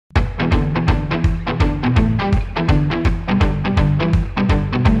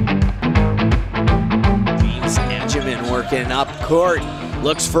working up court.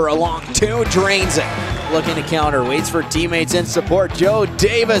 Looks for a long two, drains it. Looking to counter, waits for teammates in support. Joe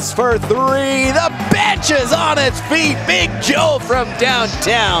Davis for three. The bench is on its feet. Big Joe from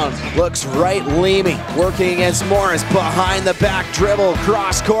downtown. Looks right, leaning, working against Morris. Behind the back dribble,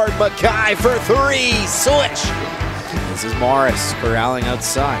 cross court. Mackay for three. Switch. This is Morris corralling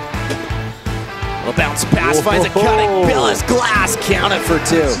outside. Little bounce pass, finds a cutting. Billis glass, count it for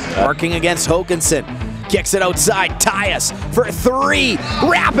two. Working against Hokinson. Kicks it outside, Tyus for three,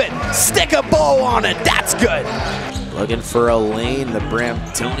 wrap it, stick a bow on it, that's good. Looking for a lane, the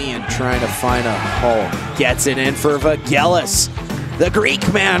Bramptonian trying to find a hole. Gets it in for Vagelis. The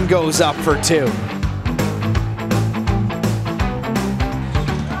Greek man goes up for two.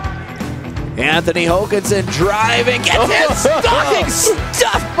 Anthony Hokinson driving, gets it, stocking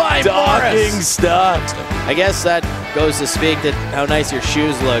stuffed by Morris. Stuffed. I guess that goes to speak that how nice your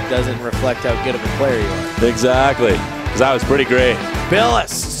shoes look doesn't reflect how good of a player you are. Exactly, because that was pretty great.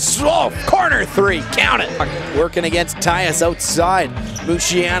 Billis, corner three, count it. Working against Tyus outside.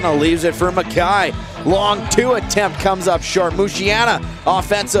 Musciana leaves it for Mackay. Long two attempt comes up short. Musciana,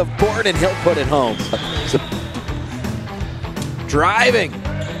 offensive board, and he'll put it home. Driving.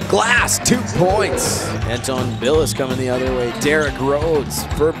 Glass, 2 points. Anton Billis coming the other way. Derek Rhodes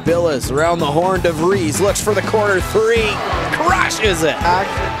for Billis. Around the horn, DeVries looks for the corner three. Crushes it.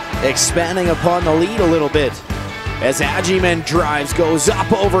 Expanding upon the lead a little bit. As Agyman drives, goes up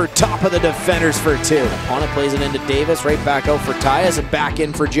over top of the defenders for two. Opponent plays it into Davis, right back out for Tyus, and back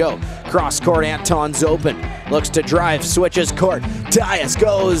in for Joe. Cross court, Anton's open. Looks to drive, switches court. Tyus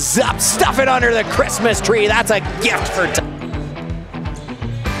goes up, stuff it under the Christmas tree. That's a gift for Tyus.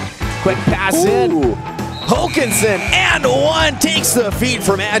 Quick pass in. Hokinson and one takes the feed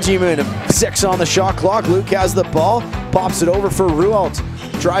from Agyman. 6 on the shot clock. Luke has the ball. Pops it over for Rualt.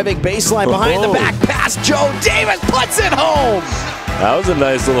 Driving baseline behind the back pass. Joe Davis puts it home. That was a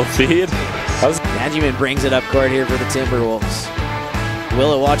nice little feed. Agyman brings it up court here for the Timberwolves.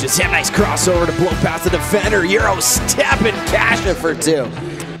 Willow watches him. Nice crossover to blow past the defender. Euro step and cash it for two.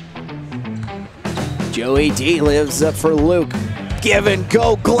 Joey D lives up for Luke. Give and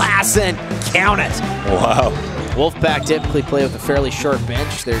go, glass and count it. Wow. Wolfpack typically play with a fairly short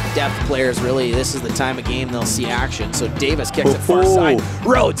bench. Their depth players really, this is the time of game they'll see action. So Davis kicks it far side.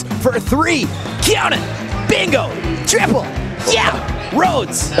 Rhodes for three, count it. Bingo, triple, yeah.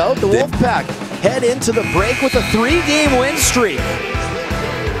 Rhodes out the Wolfpack. Head into the break with a 3-game win streak.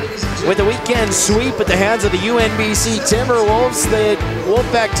 With a weekend sweep at the hands of the UNBC Timberwolves, the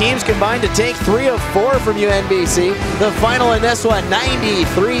Wolfpack teams combined to take 3 of 4 from UNBC. The final in this one,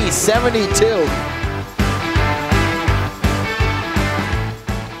 93-72.